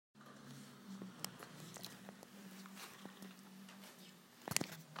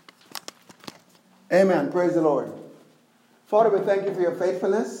Amen. Praise the Lord. Father, we thank you for your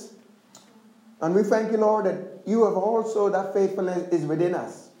faithfulness. And we thank you, Lord, that you have also, that faithfulness is within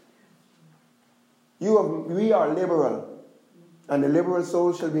us. We are liberal, and the liberal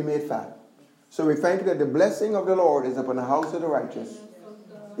soul shall be made fat. So we thank you that the blessing of the Lord is upon the house of the righteous.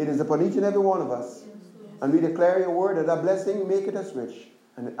 It is upon each and every one of us. And we declare your word that that blessing maketh us rich,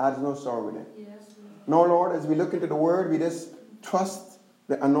 and it adds no sorrow with it. Now, Lord, as we look into the word, we just trust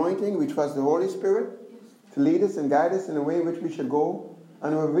the anointing. We trust the Holy Spirit to lead us and guide us in the way in which we should go.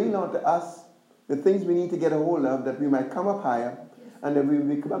 And reveal unto us the things we need to get a hold of, that we might come up higher, and that we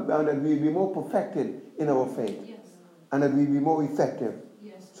will be more perfected in our faith, and that we be more effective,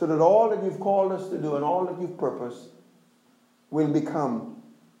 so that all that you've called us to do and all that you've purposed will become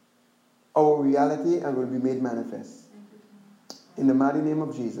our reality and will be made manifest. In the mighty name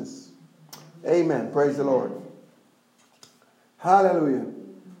of Jesus. Amen. Praise the Lord. Hallelujah.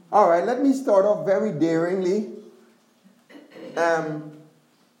 All right, let me start off very daringly.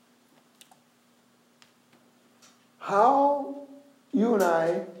 How you and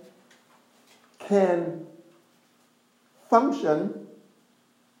I can function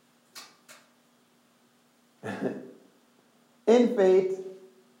in faith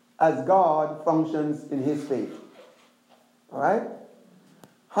as God functions in his faith. All right?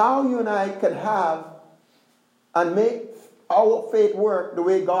 How you and I can have and make our faith work the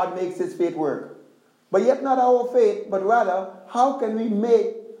way God makes his faith work. But yet not our faith, but rather, how can we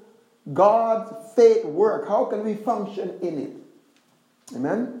make God's faith work? How can we function in it?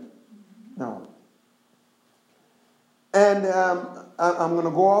 Amen? Now. And I'm going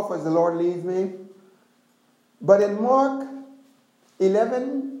to go off as the Lord leads me. But in Mark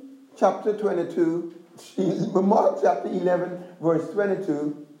 11, chapter 22, Mark chapter 11, verse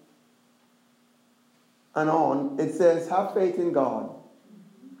 22 and on, it says, have faith in God.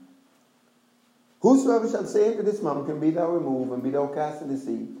 Whosoever shall say unto this mountain, be thou removed, and be thou cast into the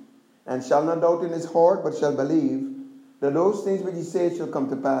sea, and shall not doubt in his heart, but shall believe that those things which he said shall come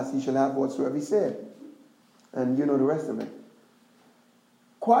to pass, he shall have whatsoever he said. And you know the rest of it.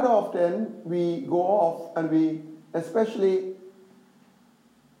 Quite often we go off and we, especially,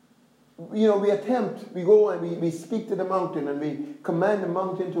 we go and we speak to the mountain and we command the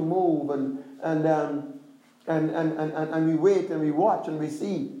mountain to move and we wait and we watch and we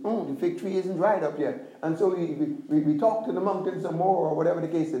see, the fig tree isn't dried up yet. And so we talk to the mountain some more, or whatever the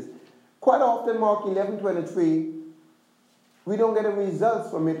case is. Quite often, Mark 11:23, we don't get the results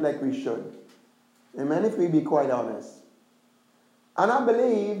from it like we should. Amen, if we be quite honest. And I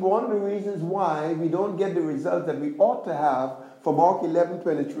believe one of the reasons why we don't get the results that we ought to have for Mark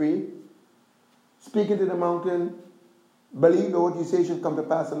 11:23, speaking to the mountain, believe Lord, you say shall come to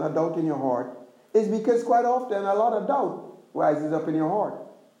pass, and not doubt in your heart, is because quite often a lot of doubt rises up in your heart.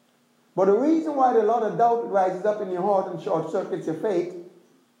 But the reason why a lot of doubt rises up in your heart and short circuits your faith,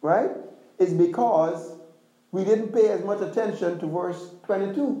 right, is because we didn't pay as much attention to verse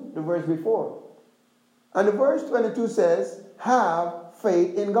 22, the verse before. And the verse 22 says, have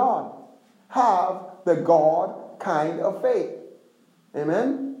faith in God. Have the God kind of faith.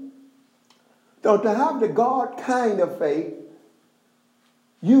 Amen? So to have the God kind of faith,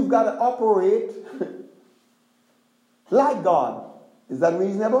 you've got to operate like God. Is that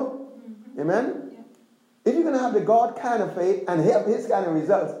reasonable? Amen? Yeah. If you're going to have the God kind of faith and have his kind of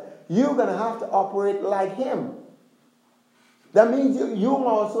results, you're going to have to operate like him. That means you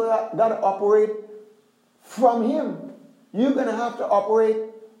also got to operate from him. You're going to have to operate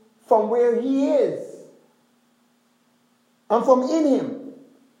from where he is and from in him.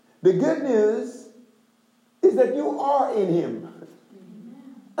 The good news is that you are in him.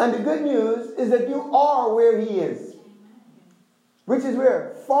 And the good news is that you are where he is. Which is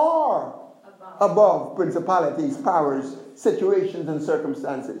where? Far above principalities, powers, situations, and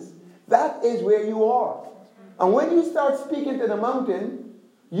circumstances. That is where you are. And when you start speaking to the mountain,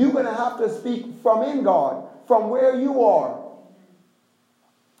 you're going to have to speak from in God, from where you are.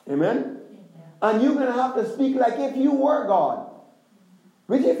 Amen? And you're going to have to speak like if you were God.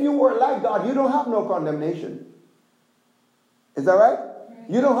 Which if you were like God, you don't have no condemnation. Is that right?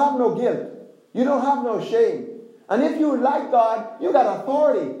 You don't have no guilt. You don't have no shame. And if you like God, you got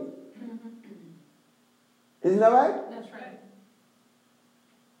authority. Isn't that right? That's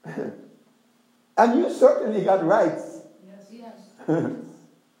right. And you certainly got rights. Yes.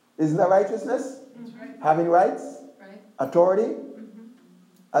 Isn't that righteousness? That's right. Having rights, Right. authority, Mm-hmm.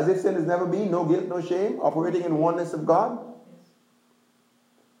 as if sin has never been, no guilt, no shame, operating in oneness of God. Yes.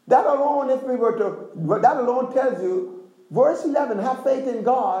 That alone, that alone tells you, verse 11, have faith in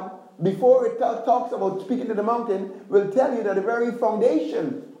God, before it talks about speaking to the mountain, will tell you that the very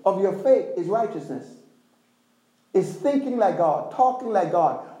foundation of your faith is righteousness. It's thinking like God, talking like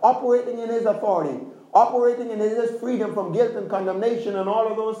God, operating in His authority, operating in His freedom from guilt and condemnation and all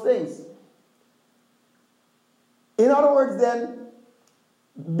of those things. In other words, then,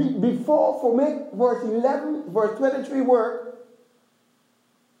 for make verse 11, verse 23 work,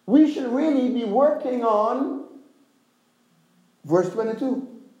 we should really be working on verse 22,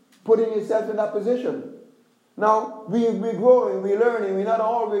 putting yourself in that position. Now, we're growing, we're learning, we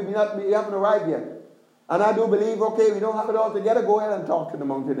haven't arrived yet. And I do believe, okay, we don't have it all together, go ahead and talk to the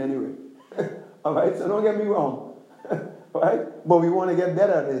mountain anyway. All right, so don't get me wrong. All right? But we want to get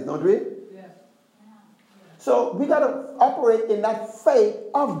better at this, don't we? Yes. So we got to operate in that faith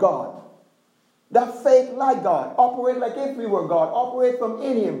of God. That faith like God. Operate like if we were God. Operate from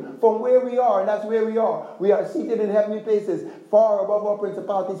in Him, from where we are, and that's where we are. We are seated in heavenly places, far above our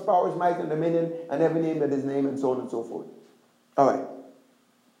principalities, powers, might, and dominion, and every name that is named, and so on and so forth. All right.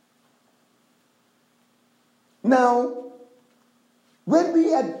 Now, when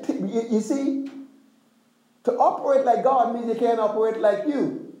you see, to operate like God means you can't operate like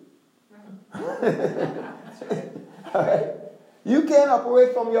you. All right? You can't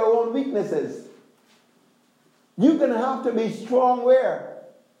operate from your own weaknesses. You're going to have to be strong where?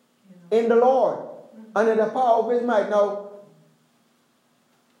 In the Lord. And in the power of His might. Now,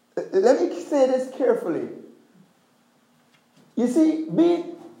 let me say this carefully. You see,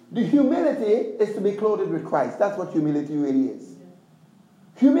 the humility is to be clothed with Christ. That's what humility really is.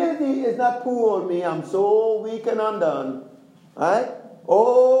 Humility is not poor old me, I'm so weak and undone. Right?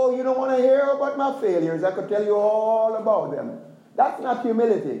 Oh, you don't want to hear about my failures. I could tell you all about them. That's not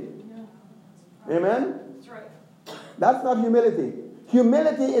humility. Amen? That's right. That's not humility.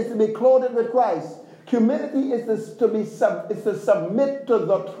 Humility is to be clothed with Christ. Humility is to submit to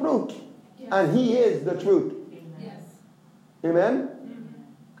the truth. Yes. And He is the truth. Yes. Amen?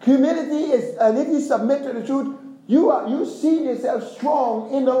 Mm-hmm. Humility is, and if you submit to the truth, you see yourself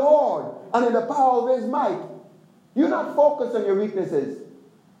strong in the Lord and in the power of His might. You're not focused on your weaknesses.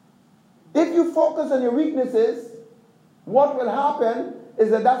 If you focus on your weaknesses, what will happen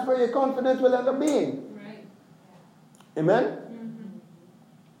is that's where your confidence will end up being. Right. Amen? Mm-hmm.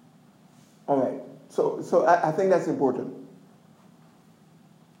 All right. So I think that's important.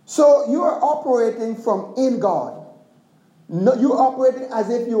 So you are operating from in God. No, you're operating as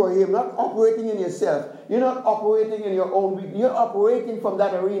if you are Him, not operating in yourself. You're not operating in your own weakness. You're operating from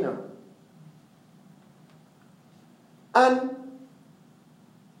that arena. And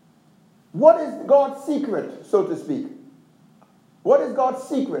what is God's secret, so to speak? What is God's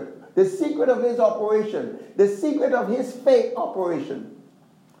secret? The secret of His operation. The secret of His faith operation.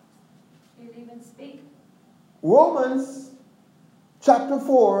 You even speak. Romans chapter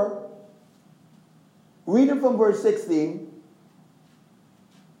 4, reading from verse 16.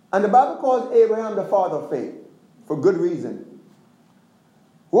 And the Bible calls Abraham the father of faith for good reason.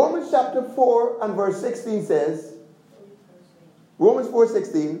 Romans chapter 4 and verse 16 says, Romans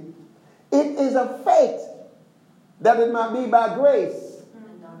 4:16, it is of faith that it might be by grace,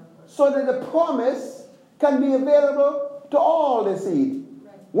 so that the promise can be available to all the seed.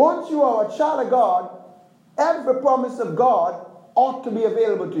 Once you are a child of God, every promise of God ought to be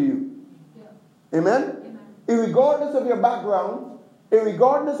available to you. Amen? Irregardless of your background,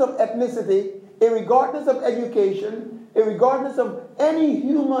 irregardless of ethnicity, irregardless of education, irregardless of any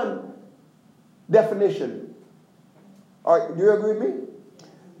human definition. All right, do you agree with me?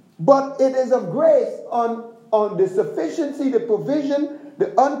 But it is of grace on the sufficiency, the provision,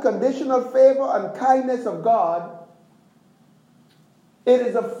 the unconditional favor and kindness of God. It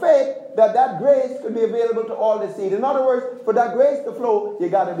is of faith that grace could be available to all the seed. In other words, for that grace to flow, you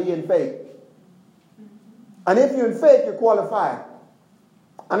got to be in faith. And if you're in faith, you're qualified.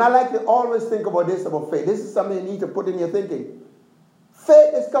 And I like to always think about this about faith. This is something you need to put in your thinking.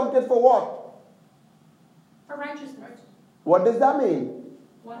 Faith is counted for what? For righteousness. What does that mean?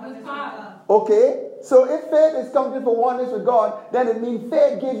 One with God. Okay, so if faith is counted for oneness with God, then it means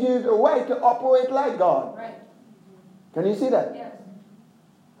faith gives you the right to operate like God. Right. Can you see that? Yes.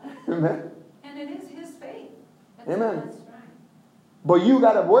 Amen. And it is His faith. Amen. That's right. But you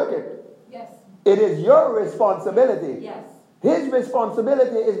got to work it. Yes. It is your responsibility. Yes. His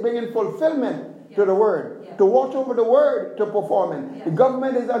responsibility is bringing fulfillment to the word, yes. to watch over the word, to perform it. Yes. The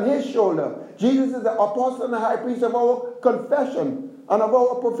government is on His shoulder. Jesus is the apostle and the high priest of our confession and of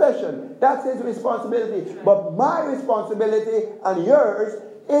our profession. That's His responsibility. Right. But my responsibility and yours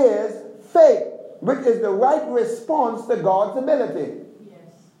is faith, which is the right response to God's ability. Yes.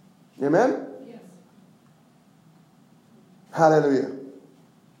 Amen? Yes. Hallelujah.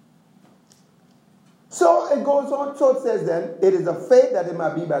 So it goes on. So it says then, it is of faith that it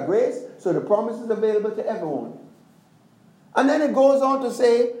might be by grace. So the promise is available to everyone. And then it goes on to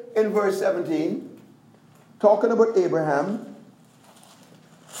say in verse 17, talking about Abraham.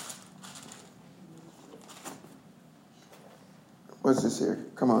 What's this here?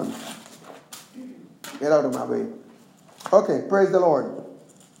 Come on. Get out of my way. Okay, praise the Lord.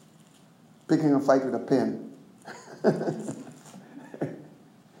 Picking a fight with a pen.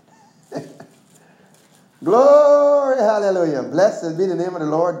 Glory, hallelujah. Blessed be the name of the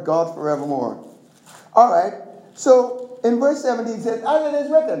Lord God forevermore. All right. So in verse 17 it says, as it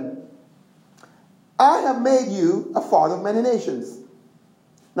is written, I have made you a father of many nations.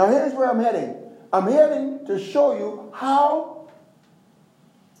 Now here's where I'm heading. I'm heading to show you how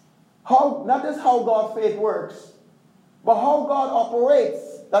not just how God's faith works, but how God operates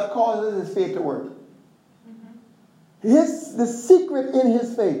that causes his faith to work. The secret in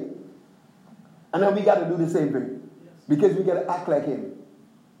his faith. And then we got to do the same thing. Because we got to act like him.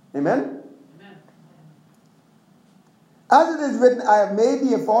 Amen? Amen? As it is written, I have made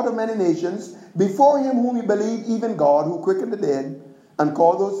thee a father of many nations, before him whom you believe, even God, who quickened the dead, and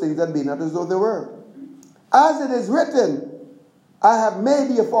called those things that be not as though they were. As it is written, I have made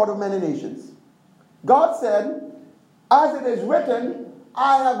thee a father of many nations. God said, as it is written,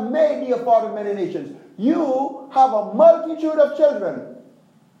 I have made thee a father of many nations. You have a multitude of children.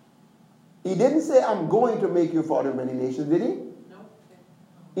 He didn't say, I'm going to make you a father of many nations, did he? No.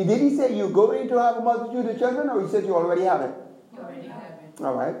 Did he say you're going to have a multitude of children, or he said you already have it? You already have it.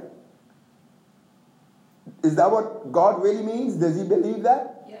 All right. Is that what God really means? Does he believe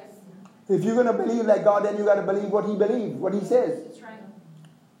that? Yes. If you're going to believe like God, then you got to believe what he believes, what he says. That's right.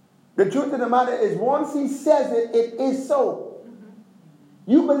 The truth of the matter is, once he says it, it is so.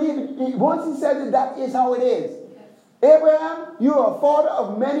 You believe it. Once he says it, that is how it is. Yes. Abraham, you are a father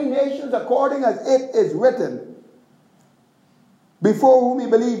of many nations according as it is written. Before whom he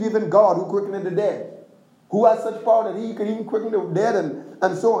believed, even God who quickened the dead. Who has such power that he can even quicken the dead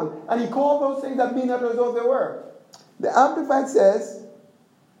and so on. And he called those things that be not as though they were. The Amplified says,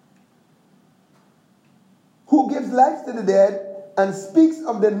 who gives life to the dead and speaks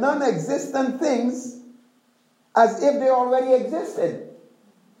of the non-existent things as if they already existed.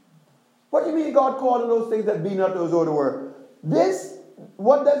 What do you mean God called those things that be not as though they were? This,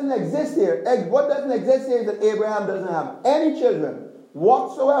 what doesn't exist here? What doesn't exist here is that Abraham doesn't have any children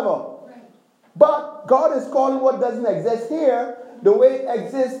whatsoever. Right. But God is calling what doesn't exist here the way it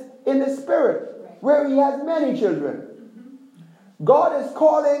exists in the spirit, right, where he has many children. Mm-hmm. God is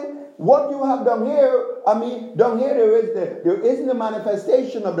calling what you have down here. I mean, down here there isn't the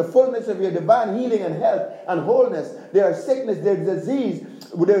manifestation of the fullness of your divine healing and health and wholeness. There is sickness, there is disease,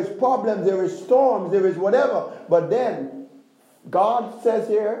 there is problems, there is storms, there is whatever. But then God says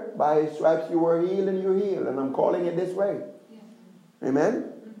here, by his stripes you were healed and you're healed. And I'm calling it this way. Yeah. Amen?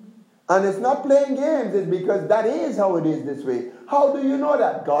 Mm-hmm. And it's not playing games. It's because that is how it is this way. How do you know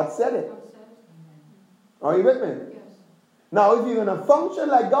that? God said it. Are you with me? Yes. Now, if you're going to function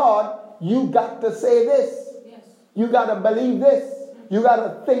like God, you got to say this. Yes. You got to believe this. You got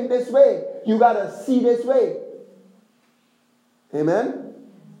to think this way. You got to see this way. Amen?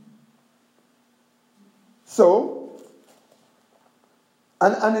 So,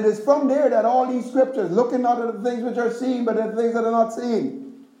 and it is from there that all these scriptures, looking not at the things which are seen, but at the things that are not seen.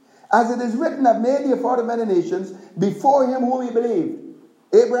 As it is written, I've made thee a father of many nations, before him whom he believed.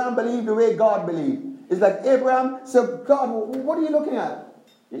 Abraham believed the way God believed. It's like Abraham said, God, what are you looking at?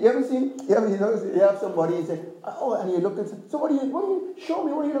 You ever notice, you have somebody and say, oh, and you look and say, so what are you, show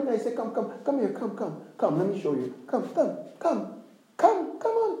me, what are you looking at? You say, come here, come, let me show you. Come on.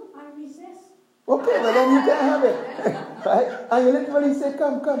 I resist. Okay, well then you can't have it. Right? And you literally say,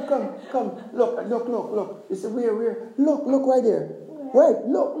 come. Look. You say, where? Look right there. Right,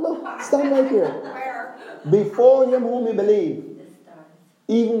 look, stand right here. Where? Before him whom he believed,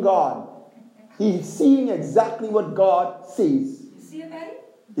 even God. He's seeing exactly what God sees. You see it, Betty?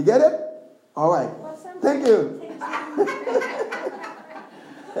 You get it? All right. Thank you.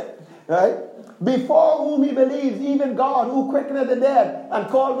 Right? Before whom he believes, even God who quickened the dead and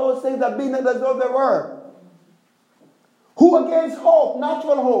called those things that be not as though they were. Who against hope,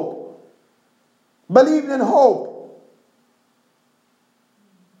 natural hope, believed in hope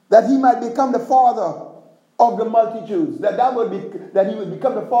that he might become the father of the multitudes, that he would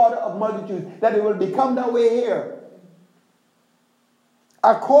become the father of multitudes, that it will become that way here.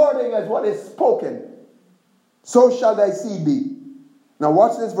 According as what is spoken, so shall thy seed be. Now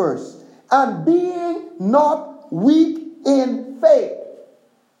watch this verse. And being not weak in faith,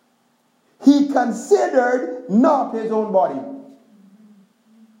 he considered not his own body.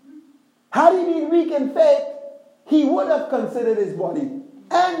 Had he been weak in faith, he would have considered his body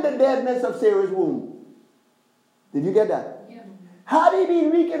and the deadness of Sarah's womb. Did you get that? Yeah. Had he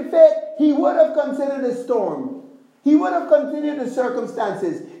been weak in faith, he would have considered the storm. He would have considered the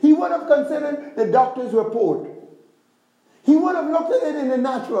circumstances. He would have considered the doctor's report. He would have looked at it in the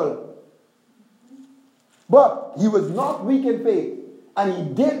natural. But he was not weak in faith. And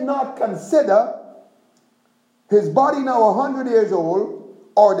he did not consider his body now 100 years old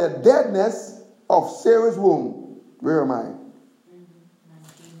or the deadness of Sarah's womb. Where am I?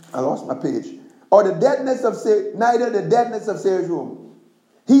 I lost my page. Or the deadness of Sarah, neither the deadness of Sarah's womb.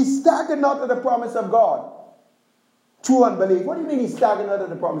 He staggered not to the promise of God. True unbelief. What do you mean he staggered not to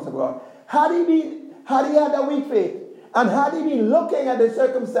the promise of God? Had he had a weak faith, and had he been looking at the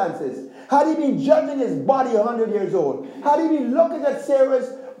circumstances, had he been judging his body 100 years old, had he been looking at Sarah's,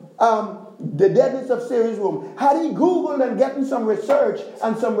 the deadness of Sarah's womb, had he Googled and gotten some research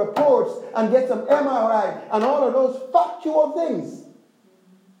and some reports and get some MRI and all of those factual things,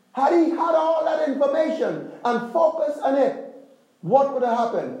 had he had all that information and focused on it, what would have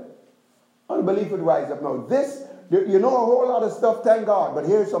happened? Unbelief would rise up. Now this, you know a whole lot of stuff, thank God, but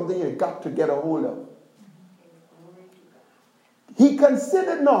here's something you've got to get a hold of. He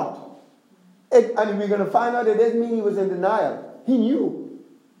considered not. And we're going to find out it doesn't mean he was in denial. He knew.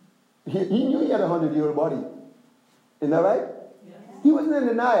 He knew he had a 100-year-old body. Isn't that right? Yes. He wasn't in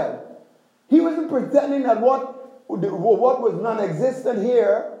denial. He wasn't pretending that what was non-existent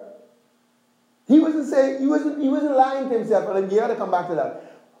here. He wasn't saying, he wasn't lying to himself. And you got to come back to that.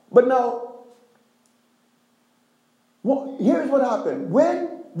 But now, here's what happened.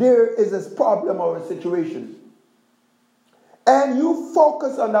 When there is a problem or a situation, and you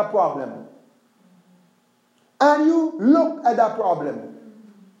focus on that problem, and you look at that problem,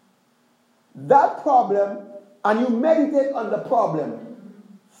 and you meditate on the problem,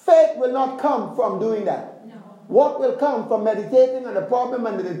 faith will not come from doing that. No. What will come from meditating on the problem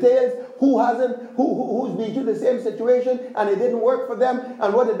and the details, who's been through the same situation and it didn't work for them,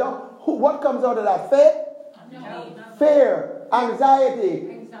 and what comes out of that? Faith? No. Fear,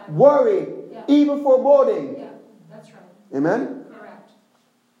 anxiety, worry, even foreboding. Yeah, that's right. Amen? Correct.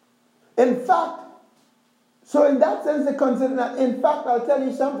 In fact, so in that sense, they consider that. In fact, I'll tell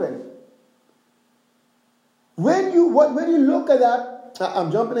you something. When you look at that,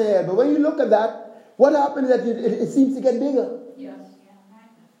 I'm jumping ahead, but when you look at that, what happens is that it seems to get bigger. Yes.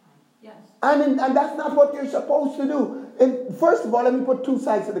 Yes. And that's not what you're supposed to do. And first of all, let me put two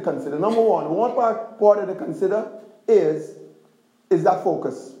sides to the consider. Number one part of the consider is that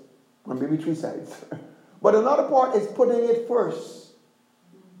focus. Or maybe three sides. But another part is putting it first.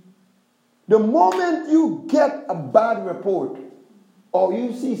 The moment you get a bad report or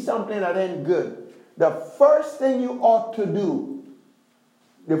you see something that ain't good, the first thing you ought to do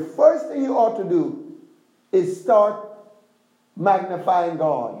is start magnifying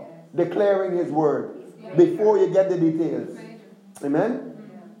God, declaring His word before you get the details.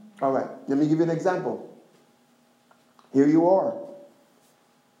 Amen? All right, let me give you an example. Here you are.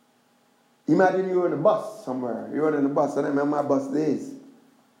 Imagine you're in a bus somewhere. You're in a bus. I remember my bus days.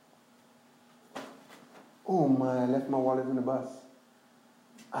 Oh my, I left my wallet in the bus.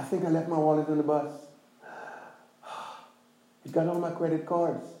 I think I left my wallet in the bus. It's got all my credit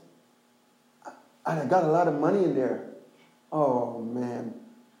cards. And I got a lot of money in there. Oh man.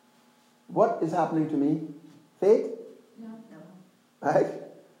 What is happening to me? Faith? No. Right?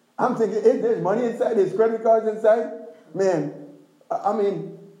 I'm thinking, there's money inside, there's credit cards inside. Man, I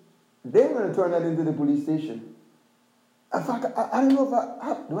mean, they're going to turn that into the police station. In fact, I don't know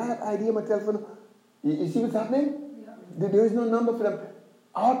if do I have ID on my telephone? You see what's happening? Yeah. There is no number for them.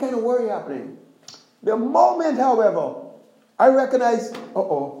 All kind of worry happening. The moment, however, I recognize,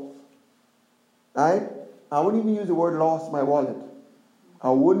 right? I wouldn't even use the word lost my wallet. I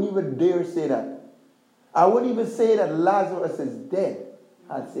wouldn't even dare say that. I wouldn't even say that Lazarus is dead.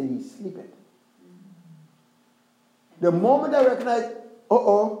 I'd say he's sleeping. The moment I recognize,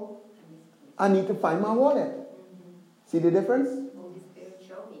 I need to find my wallet. See the difference?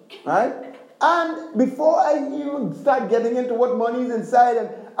 Right? And before I even start getting into what money is inside, and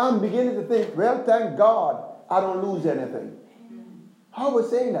I'm beginning to think, well, thank God I don't lose anything. How are we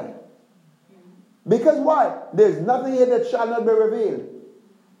saying that? Because why? There's nothing here that shall not be revealed.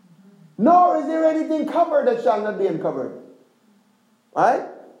 Nor is there anything covered that shall not be uncovered. Right?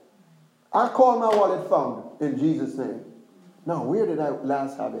 I call my wallet found in Jesus' name. Now, where did I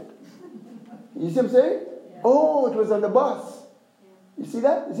last have it? You see what I'm saying? Yeah. Oh, it was on the bus. You see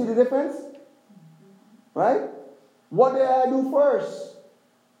that? You see the difference? Right? What did I do first?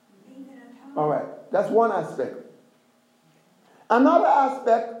 All right. That's one aspect. Another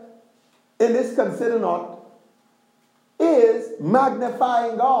aspect in this consider not is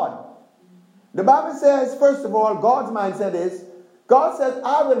magnifying God. The Bible says, first of all, God's mindset is, God says,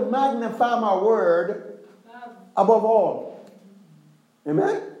 I will magnify my word above all.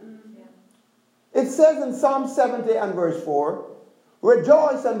 Amen? It says in Psalm 70 and verse 4,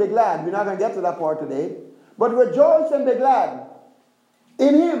 rejoice and be glad. We're not going to get to that part today. But rejoice and be glad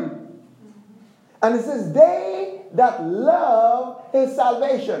in him. And it says, they that love his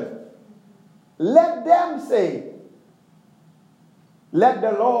salvation, let them say, let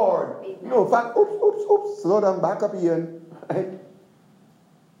the Lord. No, in fact, oops, slow down, back up here. Right?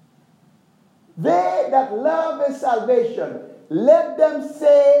 They that love his salvation, let them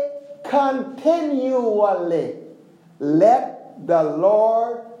say continually, let the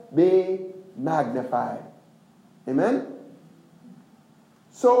Lord be magnified. Amen?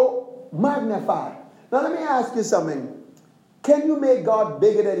 So, magnify. Now let me ask you something. Can you make God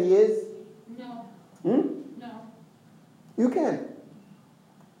bigger than he is? No. No. You can.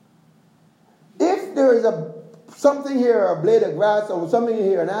 If there is something here, a blade of grass or something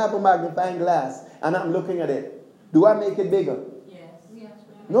here, and I have a magnifying glass, and I'm looking at it, do I make it bigger? Yes.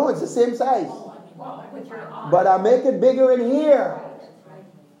 No, it's the same size. Well, with your eyes. But I make it bigger in here.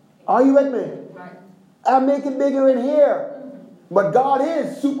 Are you with me? Right. I make it bigger in here. But God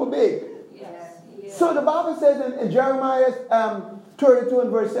is super big. Yes. So the Bible says in Jeremiah 32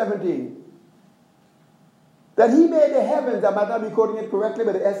 and verse 17, that he made the heavens. I might not be quoting it correctly,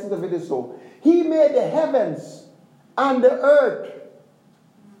 but the essence of it is so. He made the heavens and the earth.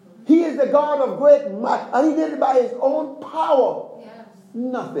 He is the God of great might, and he did it by his own power. Yes.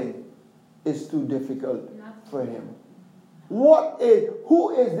 Nothing is too difficult for him.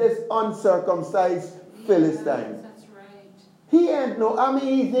 Who is this uncircumcised Philistine? That's right. He ain't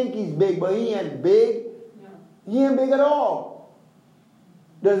he think he's big, but he ain't big. No. He ain't big at all.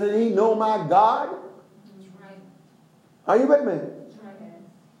 Doesn't he know my God? That's right. Are you with me? That's right.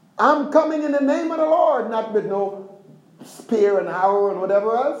 I'm coming in the name of the Lord, not with no spear and arrow and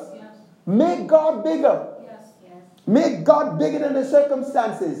whatever else. Yes. Make God bigger. Yes. Make God bigger than the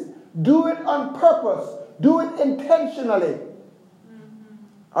circumstances. Do it on purpose. Do it intentionally.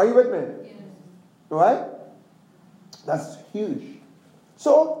 Are you with me? Yes. All right? That's huge.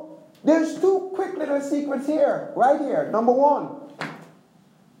 So, there's two quick little secrets here, right here. Number one,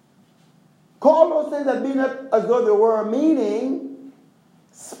 call those things that be not as though they were, meaning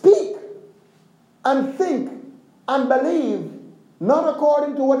speak and think and believe, not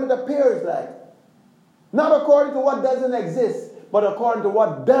according to what it appears like, not according to what doesn't exist, but according to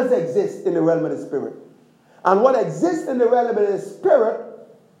what does exist in the realm of the Spirit. And what exists in the realm of the Spirit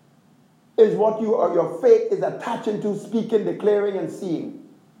is what your faith is attaching to, speaking, declaring, and seeing.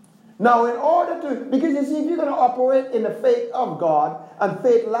 Now, in order to, because you see, if you're going to operate in the faith of God and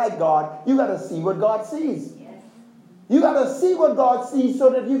faith like God, you got to see what God sees. Yes. You got to see what God sees so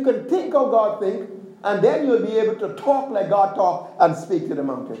that you can think how God thinks, and then you'll be able to talk like God talks and speak to the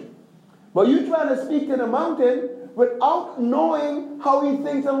mountain. But you trying to speak to the mountain without knowing how he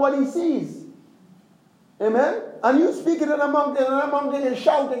thinks and what he sees. Amen? And you speak it in a mountain, and the mountain is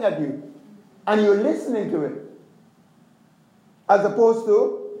shouting at you. And you're listening to it. As opposed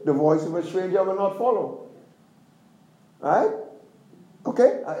to, the voice of a stranger will not follow. Right?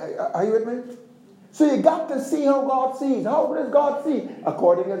 Okay? Are you with me? So you got to see how God sees. How does God see?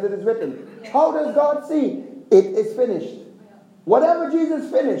 According as it is written. How does God see? It is finished. Whatever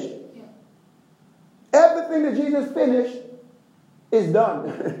Jesus finished, everything that Jesus finished is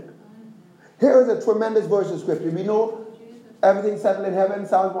done. Here is a tremendous verse of scripture. We know everything settled in heaven,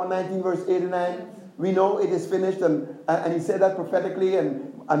 Psalms 119, verse 8 and 9. We know it is finished, and he said that prophetically,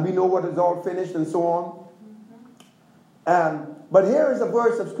 and we know what is all finished, and so on. But here is a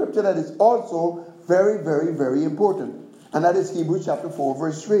verse of scripture that is also very, very, very important. And that is Hebrews chapter 4,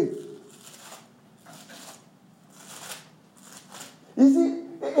 verse 3. You see,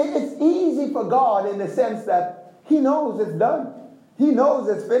 it's easy for God in the sense that he knows it's done. He knows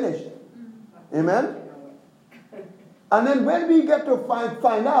it's finished. Amen? And then when we get to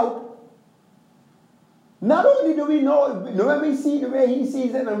find out, not only do we know, when we see the way he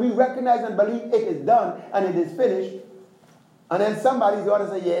sees it and we recognize and believe it is done and it is finished, and then somebody's going to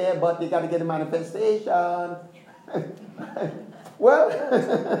say, yeah, but you got to get a manifestation. Well,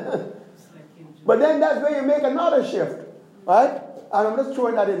 but then that's where you make another shift, right? And I'm just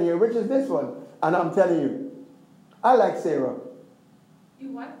throwing that in here, which is this one. And I'm telling you, I like Sarah.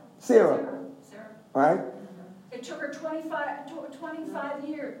 You what? Sarah. Right? It took her 25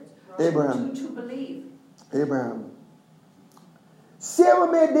 years Abraham. to believe. Abraham.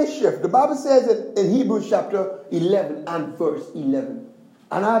 Sarah made this shift. The Bible says it in Hebrews chapter 11 and verse 11.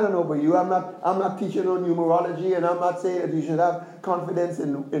 And I don't know about you, I'm not teaching on numerology, and I'm not saying that you should have confidence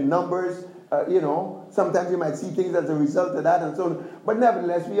in numbers. Sometimes you might see things as a result of that and so on. But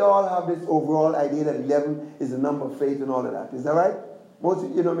nevertheless, we all have this overall idea that 11 is the number of faith and all of that. Is that right? Most,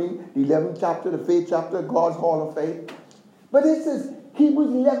 you know what I mean? The 11th chapter, the faith chapter, God's hall of faith. But this is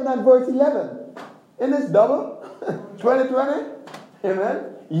Hebrews 11 and verse 11. Isn't this double? 2020? Amen?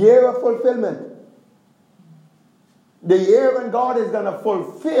 Year of fulfillment. The year when God is going to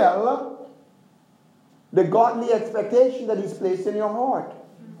fulfill the godly expectation that He's placed in your heart.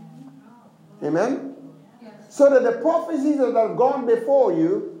 Amen? Yes. So that the prophecies that have gone before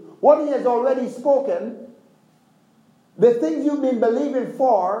you, what He has already spoken, the things you've been believing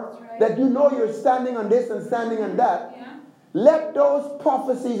for, right, that you know you're standing on this and standing on that, yeah, let those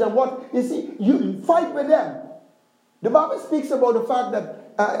prophecies and what, you see, you fight with them. The Bible speaks about the fact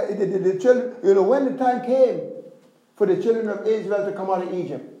that the children, when the time came for the children of Israel to come out of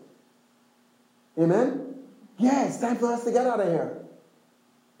Egypt. Amen? Yeah, it's time for us to get out of here.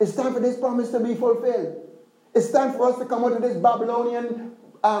 It's time for this promise to be fulfilled. It's time for us to come out of this Babylonian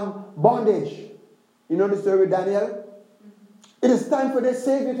bondage. You know the story with Daniel? Mm-hmm. It is time for this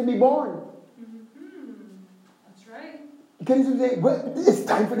Savior to be born. Mm-hmm. That's right. Can you say, well, it's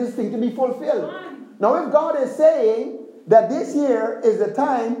time for this thing to be fulfilled. Now, if God is saying that this year is the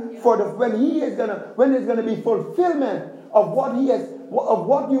time for when there's going to be fulfillment of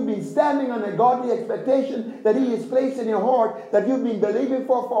what you've been standing on, a godly expectation that He has placed in your heart, that you've been believing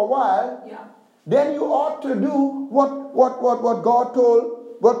for a while, then you ought to do what God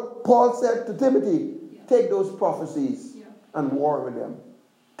told, what Paul said to Timothy. Take those prophecies and war with them.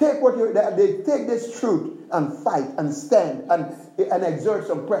 Take take this truth and fight and stand and exert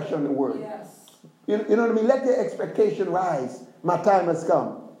some pressure on the word. Yes. You know what I mean? Let your expectation rise. My time has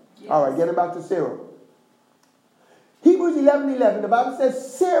come. Yes. All right, getting back to Sarah. Hebrews 11:11, the Bible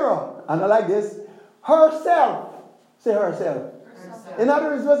says Sarah, and I like this, herself. Say herself. In other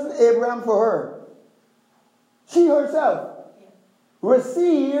words, it wasn't Abraham for her. She herself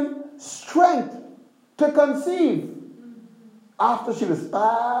received strength to conceive after she was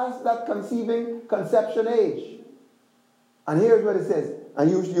past that conception age. And here's what it says, and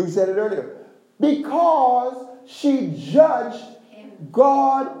you said it earlier. Because she judged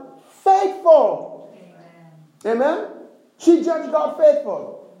God faithful. Amen? She judged God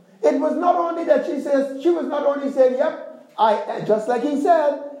faithful. It was not only that she was not only saying, yep, just like He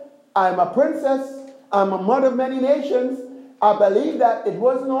said, I'm a princess, I'm a mother of many nations. I believe that. It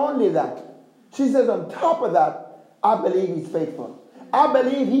wasn't only that. She says, on top of that, I believe He's faithful. I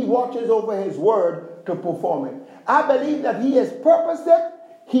believe He watches over His word to perform it. I believe that He has purposed it,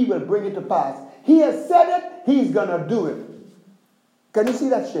 He will bring it to pass. He has said it, He's going to do it. Can you see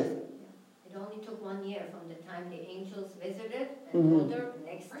that shift? It only took 1 year from the time the angels visited and told her,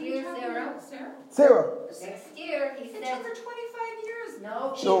 next year, Sarah. Next year, He said. It took her 25 years.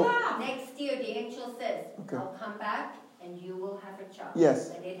 No. Next year, the angel says, I'll come back and you will have a child. Yes.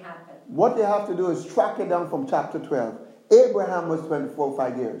 And it happened. What they have to do is track it down from chapter 12. Abraham was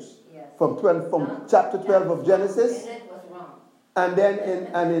 5 years. Yes. From chapter 12 of Genesis. And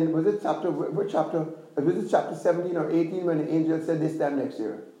then was it chapter 17 or 18 when the angel said this time next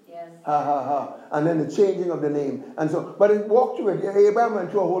year? Yes. And then the changing of the name. And so, but it walked through it. Abraham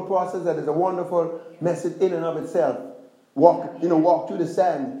went through a whole process that is a wonderful message in and of itself. Walk through the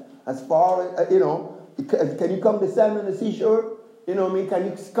sand as far as, can you come to sand on the seashore? You know what I mean? Can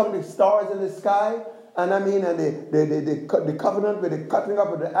you come to stars in the sky? And I mean, and the covenant with the cutting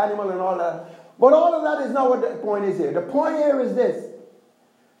up of the animal and all that. But all of that is not what the point is here. The point here is this.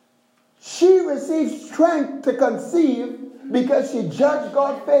 She received strength to conceive because she judged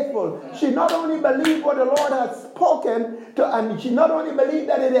God faithful. She not only believed what the Lord had spoken, and she not only believed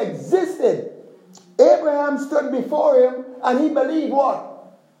that it existed. Abraham stood before Him and he believed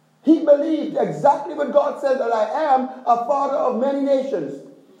what? He believed exactly what God said, that I am a father of many nations.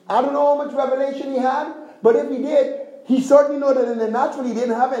 I don't know how much revelation he had, but if he did, he certainly knew that in the natural he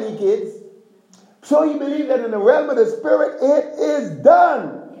didn't have any kids. So he believed that in the realm of the Spirit, it is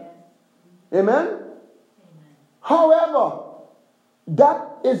done. Yes. Amen? Amen? However,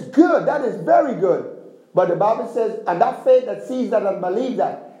 that is good. That is very good. But the Bible says, and that faith that sees that and believes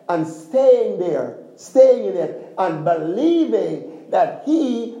that, and staying in it, and believing that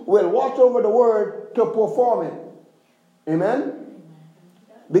He will watch over the word to perform it. Amen?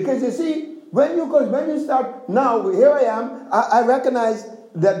 Because you see, when you start, now here I am, I recognize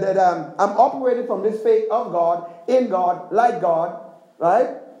that I'm operating from this faith of God, in God, like God,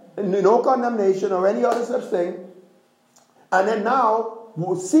 right? No condemnation or any other such thing. And then now,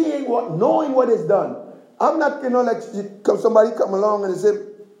 knowing what is done, I'm not, like somebody come along and say,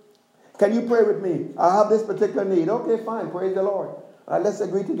 can you pray with me? I have this particular need. Okay, fine. Praise the Lord. Let's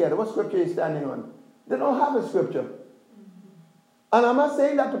agree together. What scripture are you standing on? They don't have a scripture. And I'm not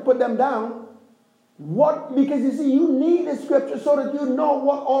saying that to put them down. Because you see, you need the scripture so that you know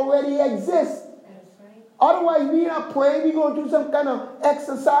what already exists. Right. Otherwise, we not praying. We go through some kind of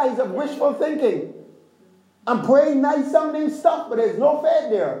exercise of wishful thinking. I'm praying nice sounding stuff, but there's no faith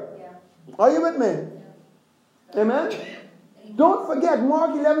there. Yeah. Are you with me? Yeah. Amen? Don't forget,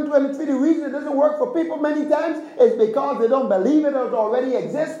 Mark 11:23, the reason it doesn't work for people many times is because they don't believe it already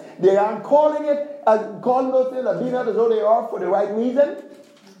exists. They aren't calling those things as being as though they are for the right reason.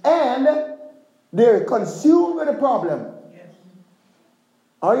 And they're consumed with the problem. Yes.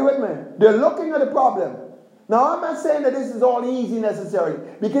 Are you with me? They're looking at the problem. Now, I'm not saying that this is all easy necessarily.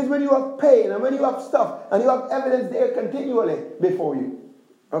 Because when you have pain and when you have stuff and you have evidence there continually before you.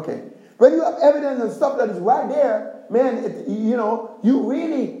 Okay. When you have evidence and stuff that is right there, man, you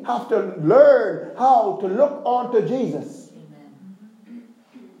really have to learn how to look onto Jesus. Amen.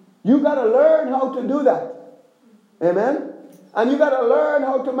 You got to learn how to do that. Amen? And you got to learn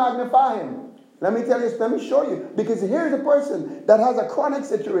how to magnify him. Let me show you. Because here's a person that has a chronic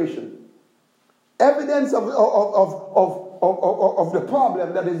situation. Evidence of the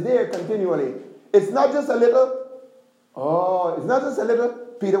problem that is there continually. It's not just a little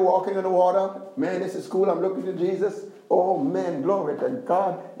Peter walking on the water. Man, this is cool. I'm looking to Jesus. Oh, man, glory to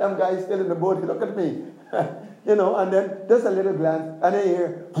God. Them guys still in the boat. Look at me. And then just a little glance. And then you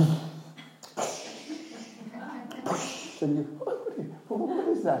hear, and you, what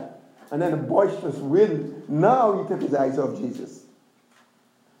is that? And then a boisterous wind. Now he took his eyes off Jesus.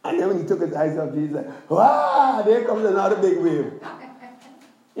 And then when he took his eyes off Jesus, there comes another big wave. That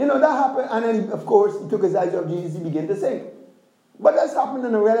happened. And then, of course, he took his eyes off Jesus. He began to sink. But that's happened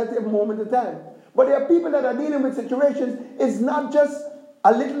in a relative moment of time. But there are people that are dealing with situations. It's not just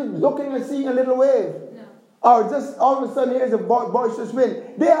a little looking and seeing a little wave. No. Or just all of a sudden here's a boisterous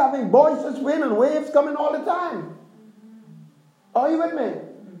wind. They're having boisterous wind and waves coming all the time. Mm-hmm. Are you with me?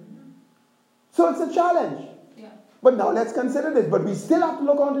 Mm-hmm. So it's a challenge. Yeah. But now let's consider this. But we still have to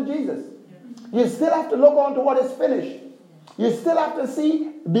look on to Jesus. Mm-hmm. You still have to look on to what is finished. You still have to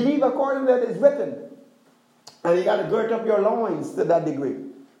believe according to what is written. And you got to gird up your loins to that degree.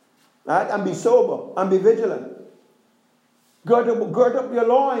 Right? And be sober. And be vigilant. Gird up your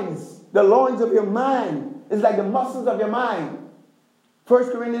loins. The loins of your mind. It's like the muscles of your mind.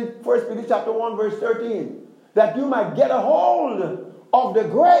 1 Peter chapter 1 verse 13. That you might get a hold of the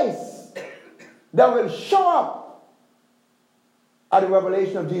grace that will show up at the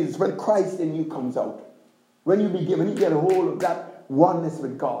revelation of Jesus. When Christ in you comes out. When you get a hold of that oneness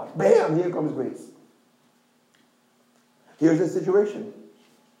with God. Bam! Here comes grace. Here's the situation.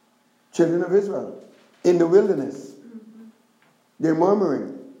 Children of Israel in the wilderness. Mm-hmm. They're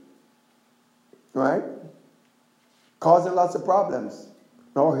murmuring. Right? Causing lots of problems.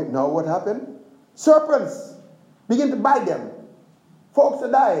 Now what happened? Serpents begin to bite them. Folks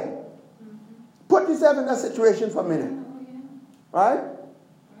are dying. Mm-hmm. Put yourself in that situation for a minute. Oh,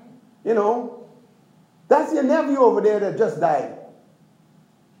 yeah. Right? That's your nephew over there that just died.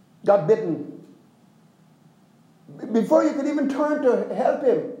 Got bitten. Before you could even turn to help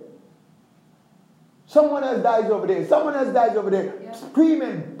him, someone else dies over there. Someone else dies over there. Yeah.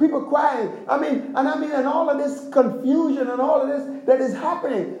 Screaming, people crying. And all of this confusion and all of this that is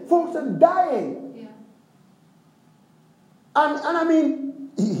happening. Folks are dying.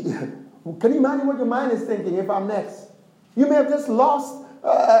 Yeah. Can you imagine what your mind is thinking if I'm next? You may have just lost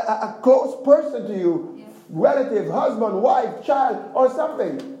a close person to you. Yeah. Relative, husband, wife, child, or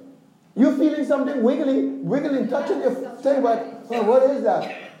something. You feeling something wiggling, touching your thing, what is that?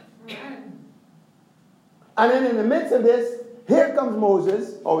 And then in the midst of this, here comes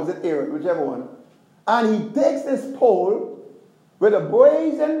Moses, or is it Aaron, whichever one, and he takes this pole with a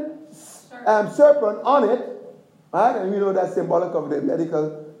brazen serpent on it, right? And that's symbolic of the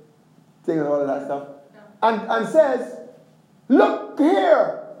medical thing and all of that stuff, and says, look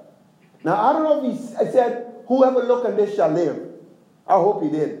here. Now, I don't know if he said, whoever look on this shall live. I hope he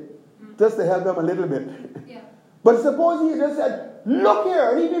did. Just to help them a little bit. Yeah. But suppose he just said, look here.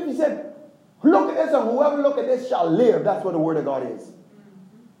 And even if he said, look at this, and whoever look at this shall live. That's what the word of God is.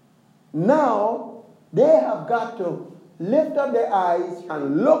 Mm-hmm. Now, they have got to lift up their eyes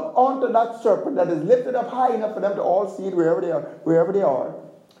and look onto that serpent that is lifted up high enough for them to all see it wherever they are.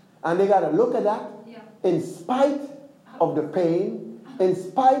 And they got to look at that in spite of the pain, in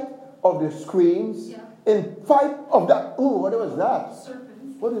spite of the screams, in spite of that. Ooh, what was that? Serpent.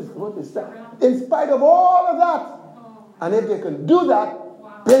 What is that? In spite of all of that. And if they can do that,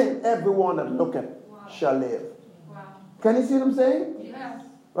 then everyone that look at shall live. Wow. Can you see what I'm saying? Yes.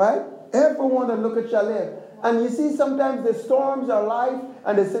 Right? Everyone that look at shall live. And you see sometimes the storms of life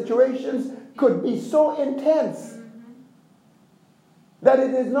and the situations could be so intense that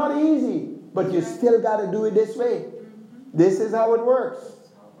it is not easy. But you still got to do it this way. This is how it works.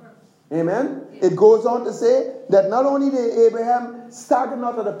 Amen? It goes on to say that not only did Abraham stagger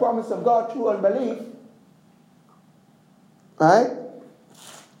not at the promise of God through unbelief, right?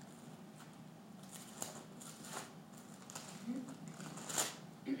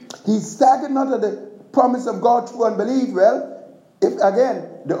 He staggered not at the promise of God through unbelief. Well, if again,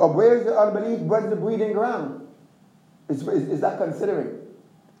 where's the unbelief? Where's the breeding ground? Is that considering?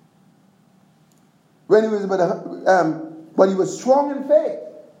 When he was strong in faith,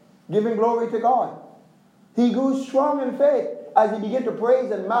 giving glory to God. He grew strong in faith as he began to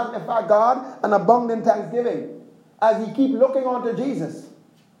praise and magnify God and abound in thanksgiving. As he keep looking unto Jesus.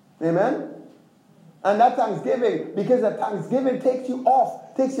 Amen? And that thanksgiving, because that thanksgiving takes you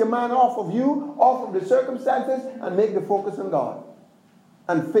off, takes your mind off of you, off of the circumstances, and make the focus on God.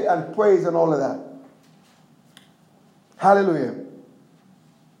 And praise and all of that. Hallelujah.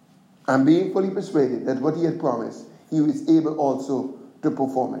 And being fully persuaded that what he had promised, he was able also to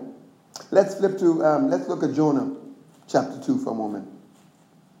perform it. Let's flip to, let's look at Jonah chapter 2 for a moment.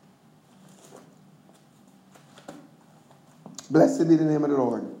 Blessed be the name of the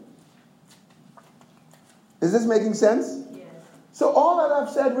Lord. Is this making sense? Yes. So all that I've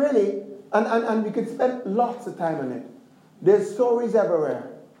said really, and we could spend lots of time on it. There's stories everywhere.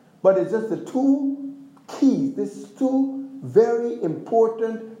 But it's just the two keys, these two very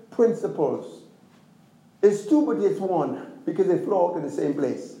important principles. It's two, but it's one, because they flow out to the same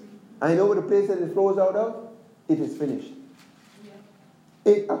place. I know the place that it flows out of, it is finished.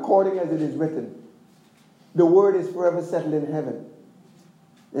 Yeah. It according as it is written. The word is forever settled in heaven.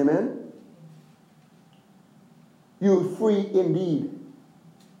 Amen? You're free indeed.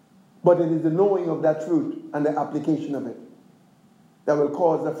 But it is the knowing of that truth and the application of it that will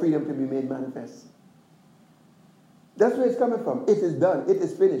cause the freedom to be made manifest. That's where it's coming from. It is done. It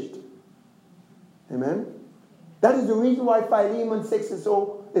is finished. Amen? That is the reason why Philemon 6 is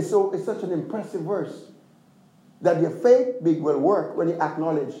such an impressive verse. That your faith will work when you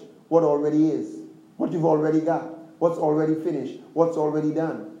acknowledge what already is. What you've already got. What's already finished. What's already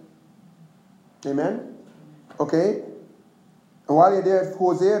done. Amen? Okay? And while you're there at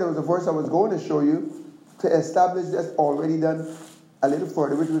Hosea, there was a verse I was going to show you to establish that's already done a little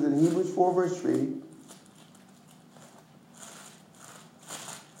further, which was in Hebrews 4 verse 3.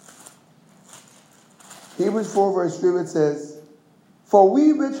 Hebrews 4 verse 3, it says, for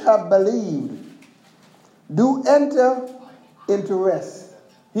we which have believed do enter into rest.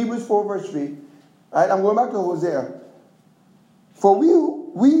 Hebrews 4 verse 3. All right, I'm going back to Hosea. For we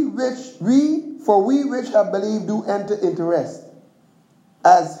which have believed do enter into rest.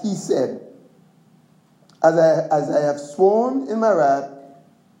 As he said, as I have sworn in my wrath,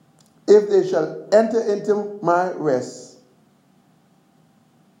 if they shall enter into my rest.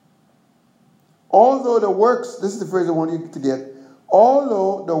 Although the works, this is the phrase I want you to get,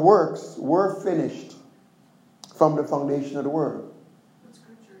 although the works were finished from the foundation of the world. What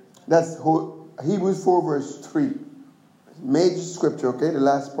scripture is that? That's Hebrews 4 verse 3. Major scripture, okay, the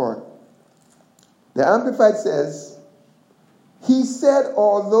last part. The Amplified says, he said,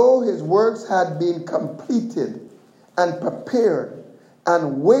 although his works had been completed and prepared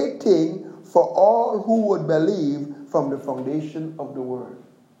and waiting for all who would believe from the foundation of the world.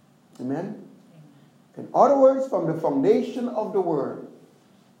 Amen? In other words, from the foundation of the world.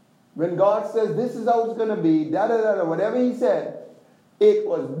 When God says this is how it's going to be, whatever he said, it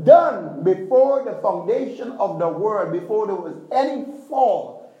was done before the foundation of the world, before there was any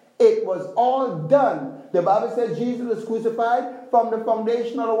fall. It was all done. The Bible says Jesus was crucified from the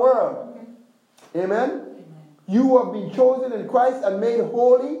foundation of the world. Amen? You have been chosen in Christ and made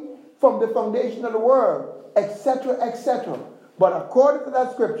holy from the foundation of the world, etc., etc. But according to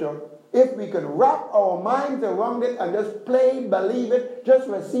that scripture, if we can wrap our minds around it and just plain believe it, just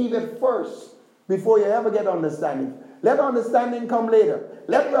receive it first before you ever get understanding. Let understanding come later.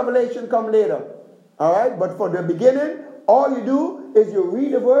 Let revelation come later. All right? But for the beginning, all you do is you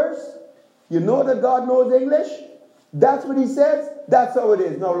read a verse. You know that God knows English. That's what he says. That's how it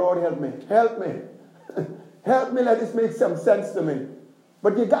is. Now, Lord, help me. Help me. Help me. Let this make some sense to me.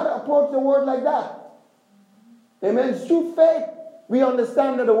 But you got to approach the word like that. Amen. It's through faith we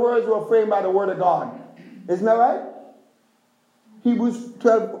understand that the words were framed by the word of God. Isn't that right? Hebrews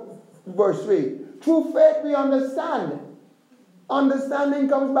 12 verse 3. Through faith we understand. Understanding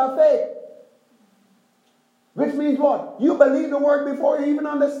comes by faith. Which means what? You believe the word before you even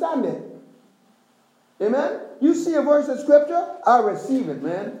understand it. Amen? You see a verse of scripture, I receive it,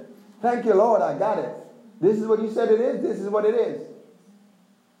 man. Thank you, Lord, I got it. This is what you said it is. This is what it is.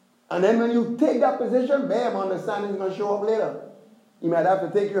 And then when you take that position, bam, understanding is going to show up later. You might have to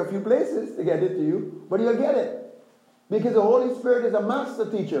take you a few places to get it to you, but you'll get it. Because the Holy Spirit is a master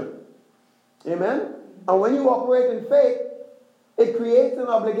teacher. Amen? And when you operate in faith, it creates an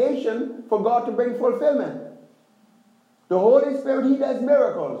obligation for God to bring fulfillment. The Holy Spirit, He does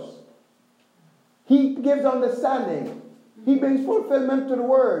miracles. He gives understanding. He brings fulfillment to the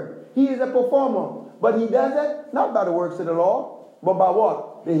Word. He is a performer. But He does it not by the works of the law, but by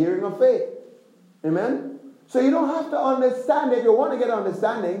what? The hearing of faith. Amen? So you don't have to understand it. You want to get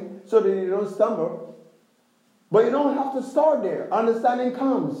understanding so that you don't stumble. But you don't have to start there. Understanding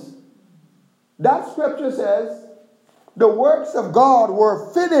comes. That scripture says, the works of God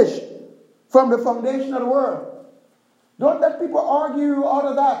were finished from the foundation of the world. Don't let people argue you out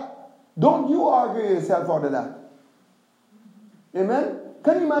of that. Don't you argue yourself out of that. Amen?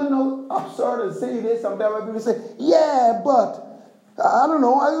 Can you imagine how absurd and silly it is sometimes when people say, yeah, but, I don't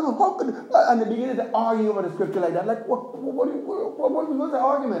know, how could, and they begin to argue over the scripture like that. Like, what's the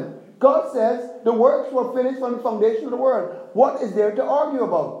argument? God says the works were finished from the foundation of the world. What is there to argue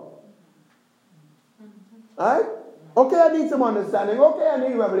about? Alright? Okay, I need some understanding. Okay, I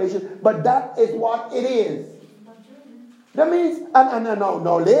need revelation. But that is what it is. That means, and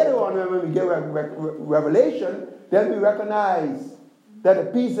now later on when we get revelation, then we recognize that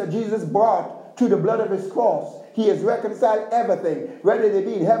the peace that Jesus brought through the blood of His cross, He has reconciled everything, whether they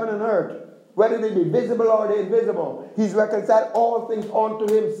be in heaven and earth, whether they be visible or they invisible. He's reconciled all things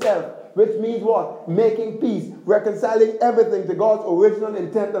unto Himself, which means what? Making peace, reconciling everything to God's original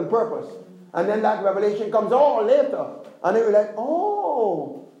intent and purpose. And then that revelation comes all later. And then we're like,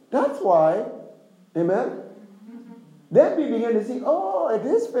 oh, that's why. Amen? Then we begin to see, oh, it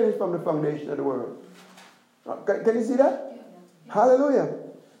is finished from the foundation of the world. Can you see that? Yeah. Hallelujah.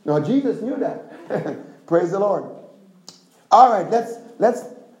 Now, Jesus knew that. Praise the Lord. All right, let's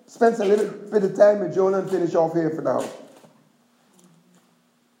spend a little bit of time with Jonah and finish off here for now.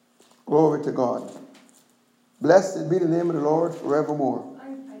 Glory to God. Blessed be the name of the Lord forevermore.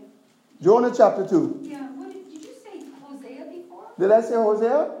 Jonah chapter 2. Yeah, did you say Hosea before? Did I say Hosea?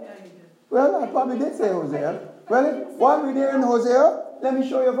 Yeah, you did. Well, I probably did say Hosea. Well, while we're there in Hosea, let me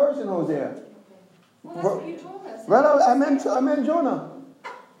show you a verse in Hosea. Well, that's what you told us. Well, I meant Jonah.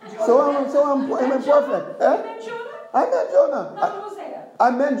 So I'm perfect. You meant Jonah? I meant Jonah. Not Hosea.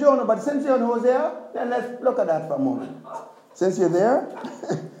 I meant Jonah, but since you're in Hosea, then let's look at that for a moment. Since you're there,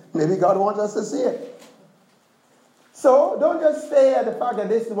 maybe God wants us to see it. So don't just stay at the fact that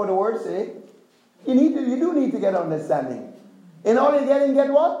this is what the word says. You do need to get understanding. In order to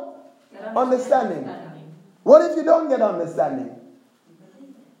get what? Understanding. What if you don't get understanding?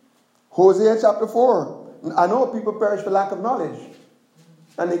 Hosea chapter 4. I know people perish for lack of knowledge.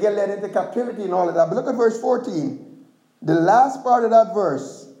 And they get led into captivity and all of that. But look at verse 14. The last part of that